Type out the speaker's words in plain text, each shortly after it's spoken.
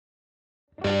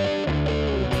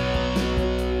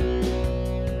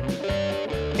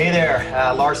Hey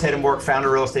there, Lars Hedenborg, founder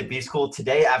of Real Estate B School.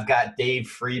 Today I've got Dave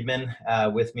Friedman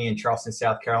with me in Charleston,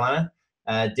 South Carolina.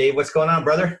 Dave, what's going on,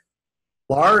 brother?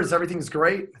 Lars, everything's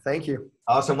great. Thank you.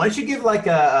 Awesome. Why don't you give like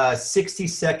a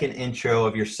 60-second intro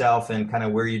of yourself and kind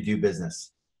of where you do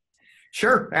business?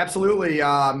 Sure, absolutely.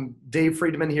 Dave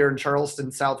Friedman here in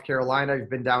Charleston, South Carolina. I've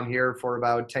been down here for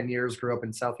about 10 years, grew up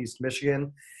in Southeast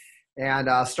Michigan,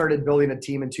 and started building a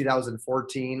team in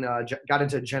 2014. Got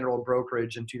into general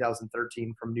brokerage in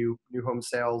 2013 from new home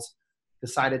sales.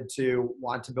 Decided to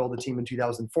want to build a team in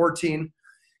 2014.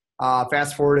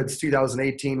 Fast forward, it's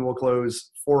 2018. We'll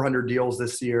close 400 deals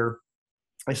this year.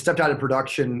 I stepped out of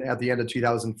production at the end of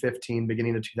 2015,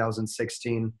 beginning of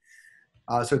 2016.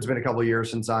 So it's been a couple of years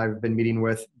since I've been meeting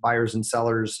with buyers and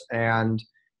sellers, and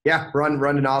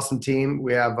run an awesome team.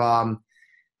 We have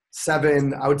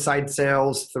 7 outside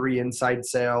sales, 3 inside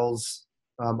sales,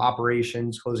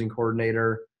 operations, closing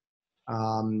coordinator,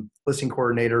 listing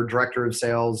coordinator, director of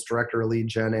sales, director of lead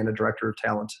gen, and a director of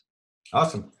talent.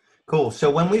 Awesome. Cool. So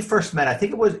when we first met, I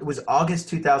think it was August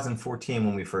 2014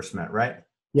 when we first met, right?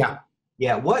 Yeah.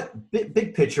 Yeah. What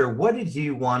big picture, what did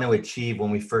you want to achieve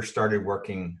when we first started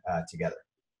working together?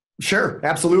 Sure.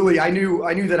 Absolutely. I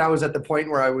knew that I was at the point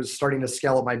where I was starting to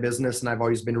scale up my business, and I've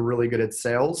always been really good at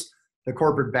sales. The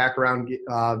corporate background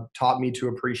taught me to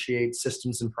appreciate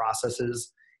systems and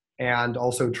processes and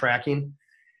also tracking.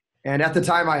 And at the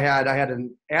time I had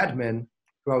an admin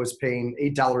who I was paying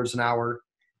 $8 an hour.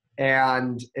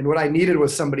 And what I needed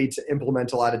was somebody to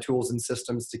implement a lot of tools and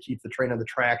systems to keep the train on the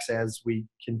tracks as we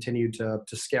continue to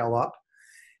scale up.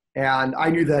 And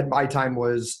I knew that my time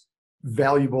was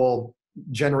valuable,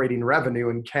 generating revenue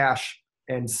and cash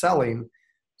and selling.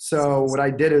 So what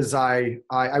I did is I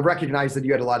recognized that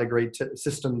you had a lot of great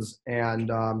systems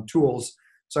and tools.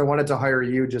 So I wanted to hire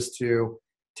you just to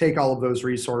take all of those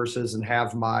resources and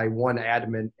have my one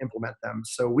admin implement them.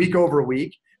 So week over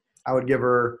week, I would give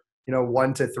her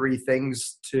 1 to 3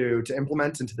 things to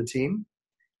implement into the team.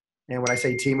 And when I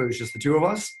say team, it was just the 2 of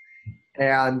us.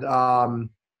 And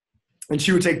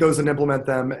she would take those and implement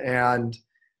them. And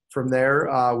from there,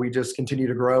 we just continue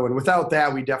to grow. And without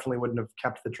that, we definitely wouldn't have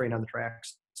kept the train on the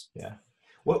tracks. Yeah.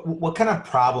 What kind of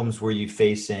problems were you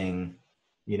facing,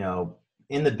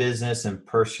 in the business and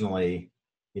personally,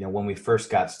 when we first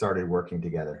got started working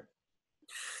together?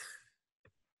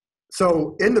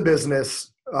 So in the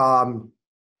business,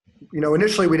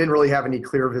 initially we didn't really have any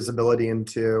clear visibility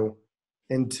into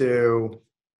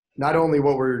not only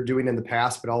what we're doing in the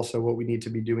past, but also what we need to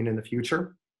be doing in the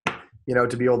future,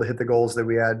 to be able to hit the goals that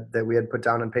we had put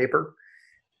down on paper.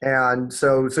 And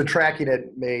so tracking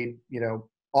it made,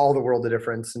 all the world of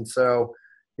difference. And so,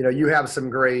 you have some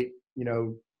great,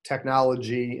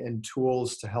 technology and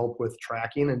tools to help with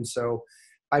tracking. And so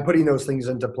by putting those things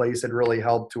into place, it really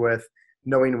helped with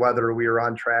knowing whether we were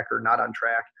on track or not on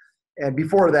track. And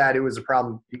before that, it was a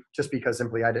problem just because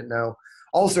simply I didn't know.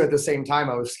 Also, at the same time,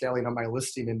 I was scaling on my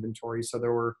listing inventory. So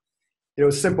there were,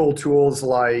 simple tools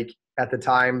like at the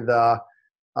time, the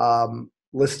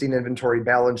listing inventory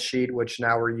balance sheet, which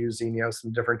now we're using,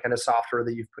 some different kind of software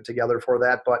that you've put together for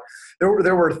that. But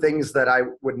there were things that I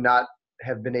would not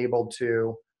have been able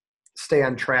to stay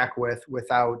on track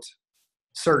without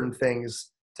certain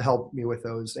things to help me with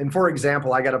those. And for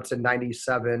example, I got up to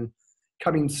 97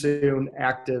 coming soon,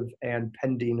 active and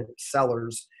pending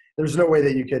sellers. There's no way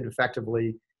that you could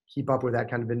effectively keep up with that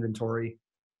kind of inventory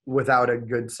without a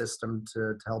good system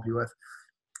to help you with.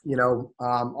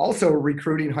 Also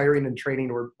recruiting, hiring, and training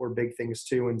were big things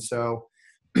too. And so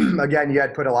again, you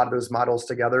had put a lot of those models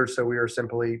together. So we were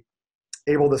simply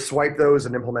able to swipe those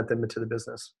and implement them into the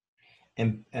business.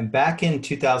 And back in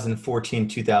 2014,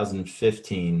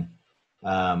 2015,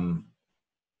 I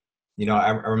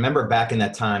remember back in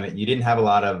that time, you didn't have a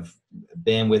lot of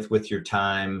bandwidth with your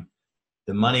time.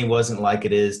 The money wasn't like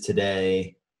it is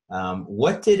today.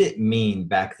 What did it mean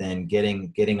back then,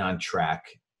 getting on track?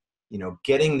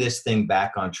 Getting this thing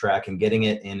back on track and getting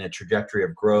it in a trajectory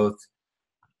of growth,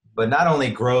 but not only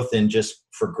growth in just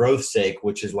for growth's sake,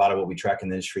 which is a lot of what we track in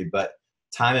the industry, but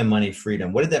time and money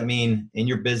freedom. What did that mean in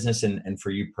your business and for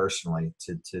you personally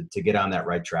to get on that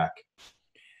right track?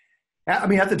 I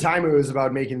mean, at the time, it was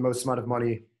about making the most amount of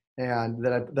money and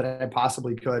that I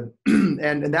possibly could,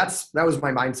 and that was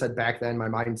my mindset back then. My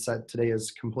mindset today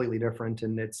is completely different,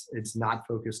 and it's not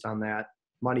focused on that.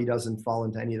 Money doesn't fall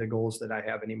into any of the goals that I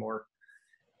have anymore.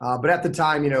 But at the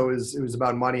time, it was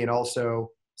about money and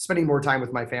also spending more time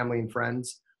with my family and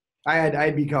friends. I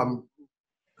had become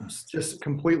just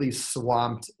completely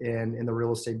swamped in the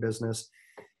real estate business,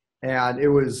 and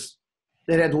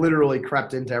it had literally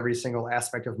crept into every single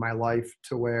aspect of my life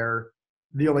to where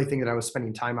the only thing that I was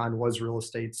spending time on was real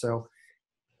estate. So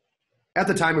at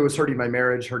the time it was hurting my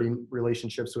marriage, hurting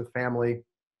relationships with family,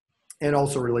 and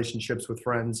also relationships with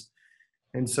friends.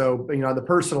 And so, on the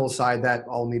personal side, that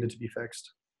all needed to be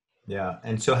fixed. Yeah.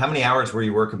 And so how many hours were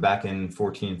you working back in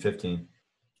 14, 15?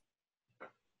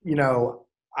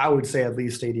 I would say at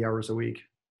least 80 hours a week.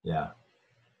 Yeah.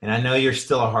 And I know you're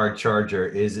still a hard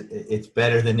charger. It's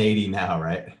better than 80 now,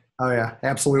 right? Oh yeah,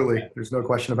 absolutely. There's no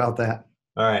question about that.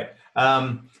 All right.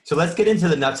 So let's get into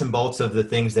the nuts and bolts of the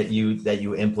things that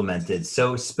you implemented.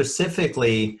 So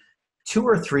specifically, 2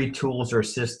 or 3 tools or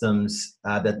systems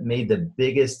that made the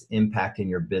biggest impact in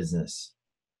your business.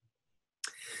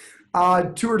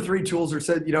 2 or 3 tools are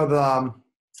said.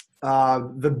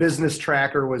 The business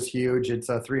tracker was huge. It's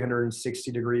a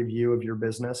 360-degree view of your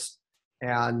business,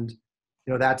 and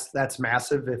that's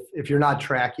massive. If you're not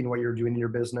tracking what you're doing in your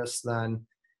business, then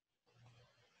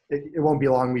it won't be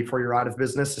long before you're out of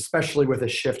business, especially with a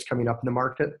shift coming up in the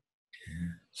market.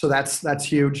 So that's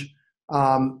huge.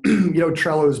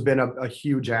 Trello has been a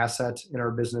huge asset in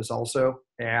our business also,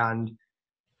 and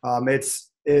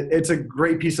it's a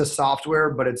great piece of software,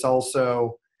 but it's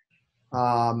also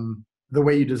the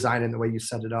way you design it and the way you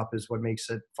set it up is what makes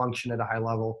it function at a high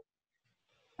level.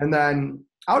 And then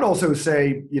I would also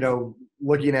say,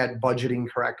 looking at budgeting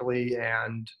correctly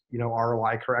and,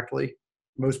 ROI correctly.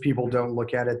 Most people don't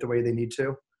look at it the way they need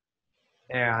to.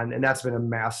 And that's been a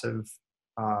massive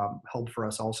help for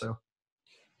us also.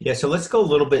 Yeah. So let's go a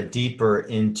little bit deeper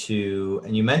into,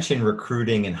 and you mentioned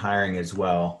recruiting and hiring as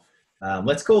well.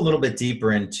 Let's go a little bit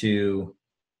deeper into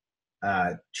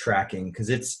tracking, because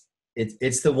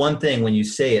it's the one thing when you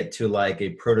say it to like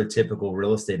a prototypical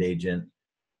real estate agent,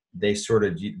 they sort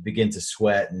of begin to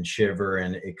sweat and shiver,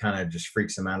 and it kind of just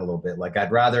freaks them out a little bit. Like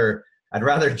I'd rather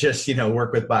just,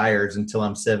 work with buyers until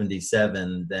I'm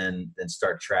 77 than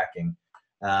start tracking.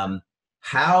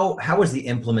 How was the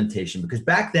implementation? Because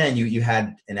back then you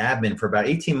had an admin for about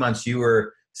 18 months, you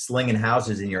were slinging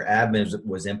houses and your admin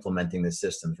was implementing the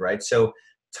systems, right? So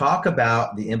talk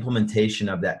about the implementation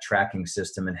of that tracking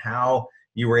system and how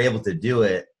you were able to do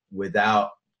it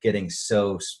without getting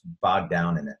so bogged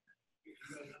down in it.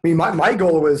 I mean, my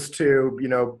goal was to,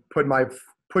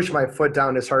 push my foot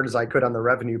down as hard as I could on the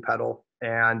revenue pedal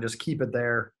and just keep it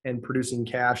there and producing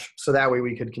cash. So that way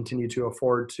we could continue to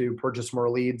afford to purchase more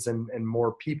leads and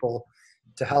more people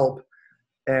to help.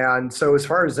 And so as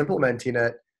far as implementing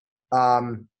it,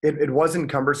 it wasn't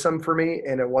cumbersome for me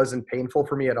and it wasn't painful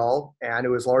for me at all. And it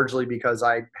was largely because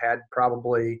I had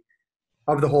probably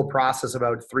of the whole process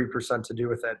about 3% to do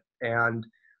with it. And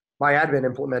my admin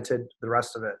implemented the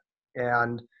rest of it.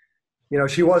 And,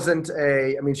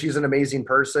 she's an amazing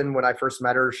person. When I first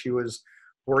met her, she was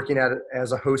working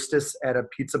as a hostess at a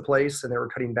pizza place and they were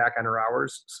cutting back on her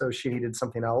hours. So she needed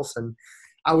something else. And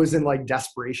I was in like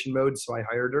desperation mode. So I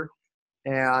hired her.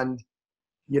 And,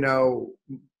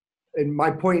 and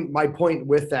my point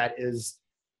with that is,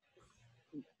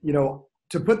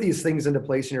 to put these things into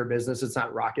place in your business, it's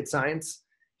not rocket science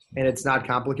and it's not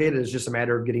complicated. It's just a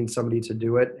matter of getting somebody to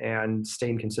do it and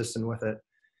staying consistent with it.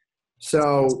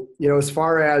 So, as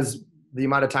far as the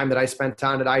amount of time that I spent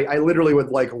on it, I literally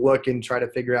would look and try to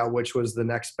figure out which was the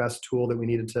next best tool that we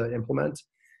needed to implement.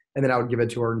 And then I would give it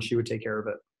to her and she would take care of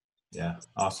it. Yeah.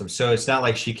 Awesome. So it's not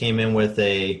like she came in with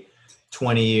a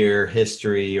 20-year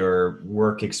history or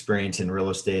work experience in real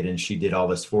estate and she did all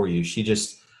this for you. She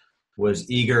just was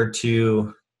eager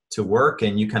to work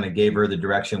and you kind of gave her the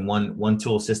direction, one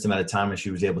tool system at a time, and she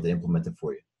was able to implement it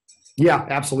for you. Yeah,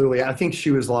 absolutely. I think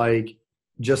she was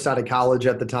just out of college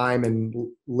at the time and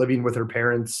living with her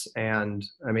parents. And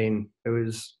I mean, it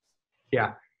was,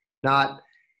 not,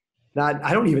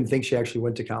 I don't even think she actually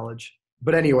went to college,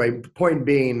 but anyway, point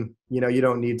being, you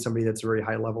don't need somebody that's very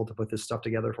high level to put this stuff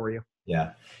together for you.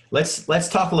 Yeah. Let's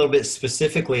talk a little bit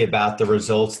specifically about the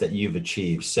results that you've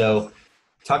achieved. So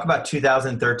talk about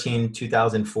 2013,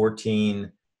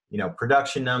 2014,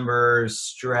 production numbers,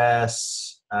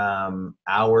 stress,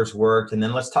 hours worked, and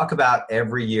then let's talk about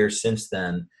every year since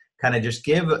then. Kind of just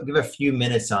give a few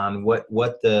minutes on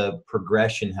what the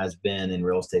progression has been in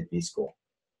Real Estate B School.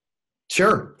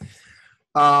 Sure.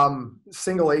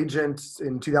 Single agent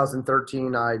in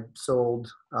 2013, I sold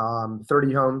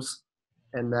 30 homes,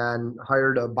 and then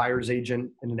hired a buyer's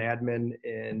agent and an admin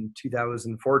in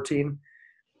 2014,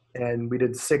 and we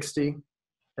did 60.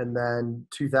 And then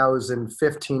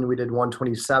 2015, we did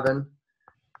 127.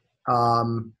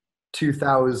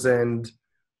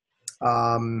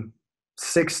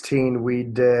 2016 we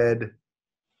did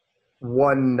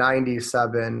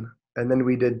 197, and then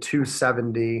we did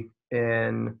 270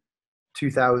 in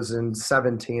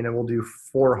 2017, and we'll do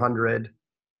 400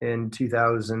 in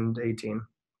 2018.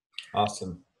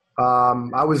 Awesome.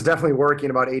 I was definitely working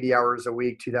about 80 hours a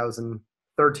week,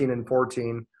 2013 and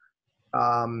 14.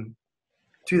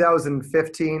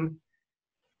 2015,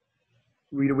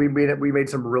 we made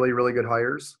some really, really good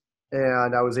hires,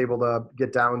 and I was able to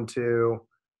get down to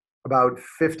about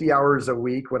 50 hours a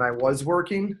week when I was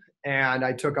working, and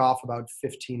I took off about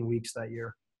 15 weeks that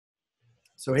year.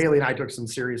 So Haley and I took some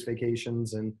serious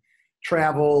vacations and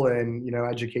travel and,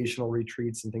 educational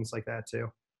retreats and things like that too.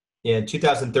 Yeah, in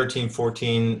 2013,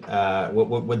 14, what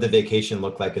would the vacation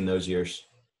look like in those years?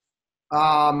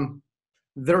 Um,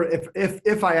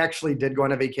 if I actually did go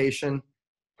on a vacation,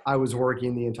 I was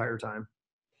working the entire time.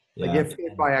 Like Yeah.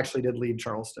 if I actually did leave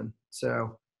Charleston.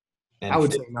 So I And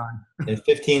would say none. in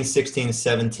 15, 16,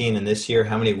 17, and this year,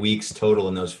 how many weeks total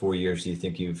in those 4 years do you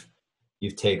think you've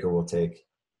take or will take?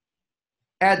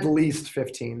 At least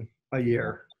 15 a Yeah.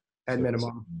 year at So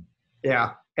minimum.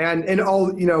 Yeah. And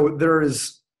all,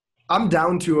 I'm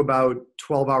down to about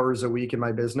 12 hours a week in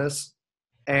my business.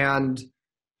 And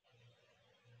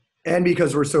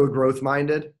because we're so growth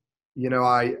minded,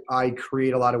 I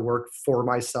create a lot of work for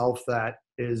myself that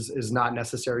is not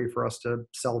necessary for us to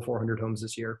sell 400 homes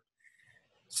this year.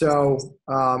 So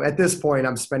at this point,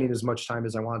 I'm spending as much time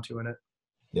as I want to in it.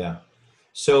 yeah.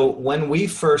 So when we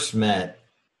first met,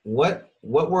 what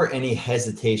were any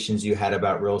hesitations you had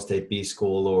about real estate B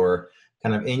school, or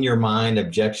kind of in your mind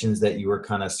objections that you were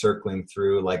kind of circling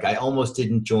through? Like, I almost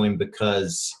didn't join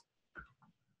because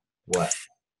what?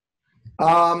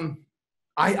 Um,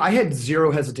 I had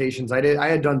zero hesitations. I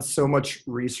had done so much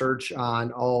research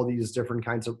on all these different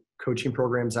kinds of coaching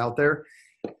programs out there.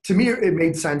 To me, it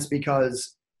made sense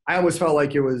because I always felt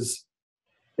like it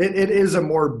is a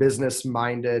more business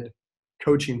minded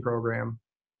coaching program,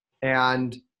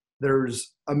 and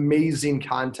there's amazing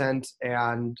content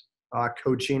and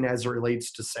coaching as it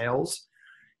relates to sales.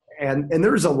 And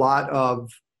there's a lot of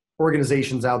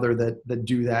organizations out there that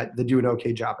do an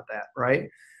okay job at that, right?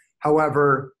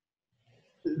 However,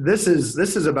 this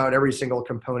is about every single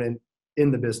component in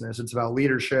the business. It's about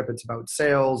leadership, it's about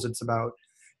sales, it's about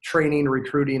training,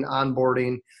 recruiting,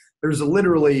 onboarding. There's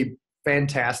literally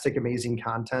fantastic, amazing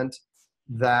content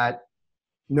that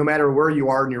no matter where you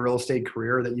are in your real estate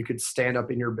career, that you could stand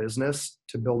up in your business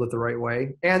to build it the right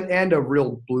way, and a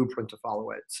real blueprint to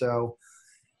follow it. So,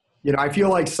 I feel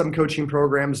like some coaching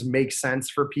programs make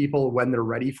sense for people when they're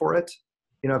ready for it.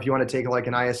 If you want to take like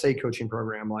an ISA coaching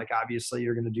program, like obviously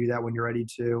you're going to do that when you're ready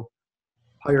to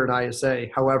hire an ISA.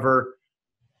 However,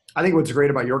 I think what's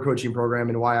great about your coaching program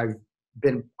and why I've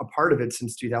been a part of it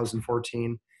since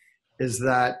 2014 is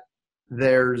that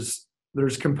there's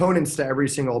components to every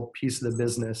single piece of the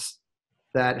business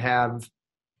that have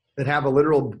a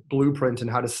literal blueprint in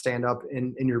how to stand up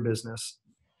in your business.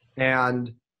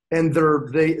 And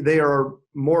they are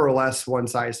more or less one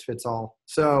size fits all.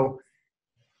 So,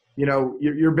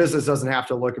 your business doesn't have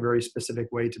to look a very specific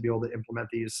way to be able to implement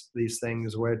these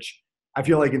things, which I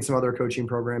feel like in some other coaching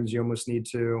programs, you almost need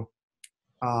to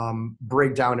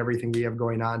break down everything we have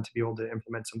going on to be able to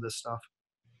implement some of this stuff.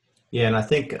 Yeah, and I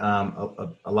think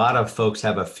a lot of folks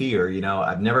have a fear.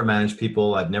 I've never managed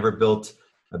people. I've never built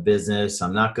a business.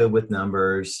 I'm not good with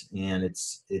numbers, and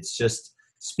it's just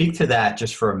speak to that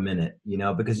just for a minute.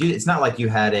 Because it's not like you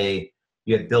had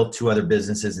built two other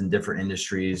businesses in different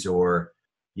industries, or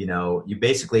you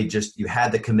basically you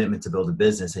had the commitment to build a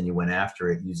business and you went after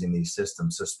it using these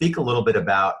systems. So speak a little bit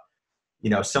about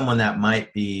someone that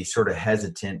might be sort of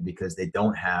hesitant because they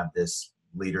don't have this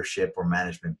leadership or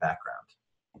management background.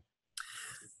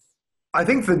 I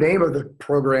think the name of the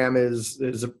program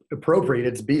is appropriate.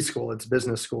 It's B school. It's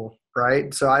business school,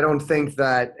 right? So I don't think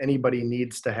that anybody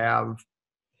needs to have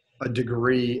a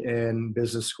degree in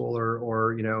business school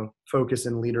or focus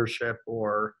in leadership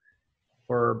or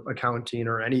accounting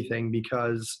or anything,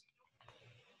 because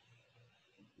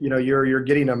you're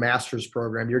getting a master's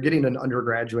program. You're getting an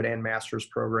undergraduate and master's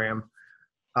program.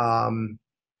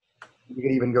 You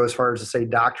can even go as far as to say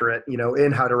doctorate,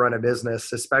 in how to run a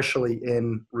business, especially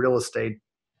in real estate,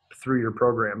 through your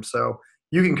program. So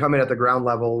you can come in at the ground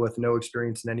level with no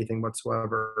experience in anything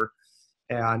whatsoever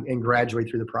and graduate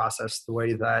through the process the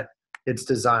way that it's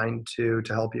designed to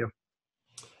help you.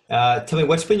 Tell me,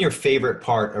 what's been your favorite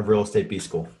part of Real Estate B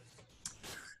School?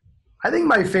 I think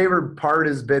my favorite part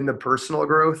has been the personal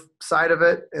growth side of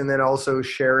it, and then also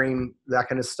sharing that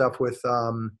kind of stuff with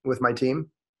my team.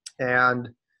 And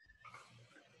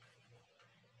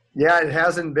yeah, it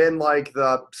hasn't been like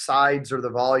the sides or the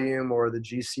volume or the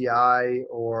GCI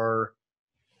or,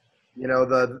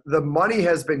 the money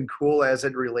has been cool as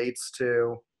it relates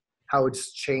to how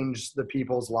it's changed the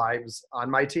people's lives on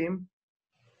my team.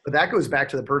 But that goes back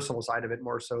to the personal side of it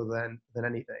more so than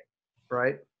anything,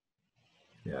 right?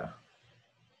 Yeah,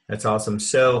 that's awesome.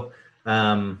 So,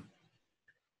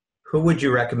 who would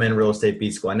you recommend Real Estate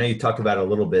B School? I know you talked about it a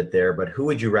little bit there, but who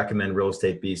would you recommend Real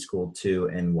Estate B School to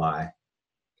and why?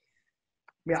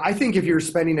 Yeah, I think if you're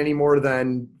spending any more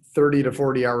than 30 to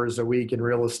 40 hours a week in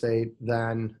real estate,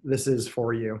 then this is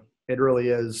for you. It really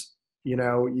is.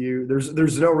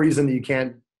 There's no reason that you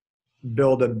can't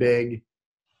build a big,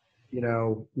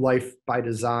 life by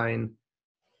design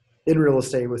in real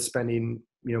estate with spending,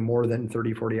 more than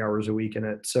 30, 40 hours a week in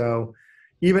it. So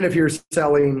even if you're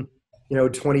selling,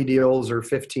 20 deals or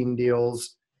 15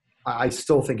 deals, I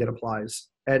still think it applies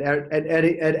at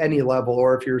any level.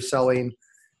 Or if you're selling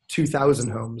 2,000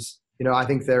 homes, I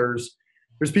think there's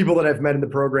people that I've met in the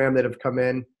program that have come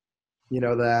in,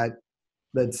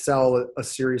 that sell a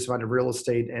serious amount of real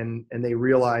estate, and they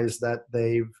realize that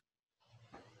they've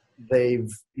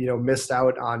missed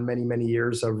out on many, many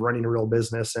years of running a real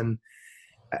business. And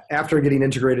after getting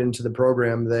integrated into the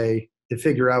program, they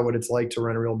figure out what it's like to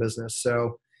run a real business.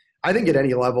 So I think at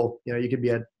any level, you could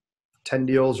be at 10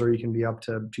 deals or you can be up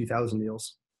to 2,000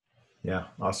 deals. Yeah,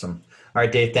 awesome. All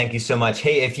right, Dave, thank you so much.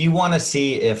 Hey, if you want to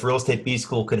see if Real Estate B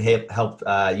School could help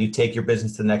you take your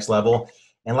business to the next level,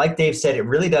 and like Dave said, it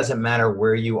really doesn't matter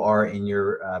where you are in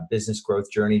your business growth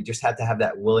journey. You just have to have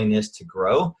that willingness to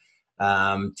grow.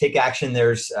 Take action.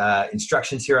 There's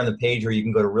instructions here on the page, or you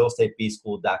can go to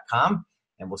realestatebschool.com,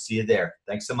 and we'll see you there.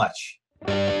 Thanks so much.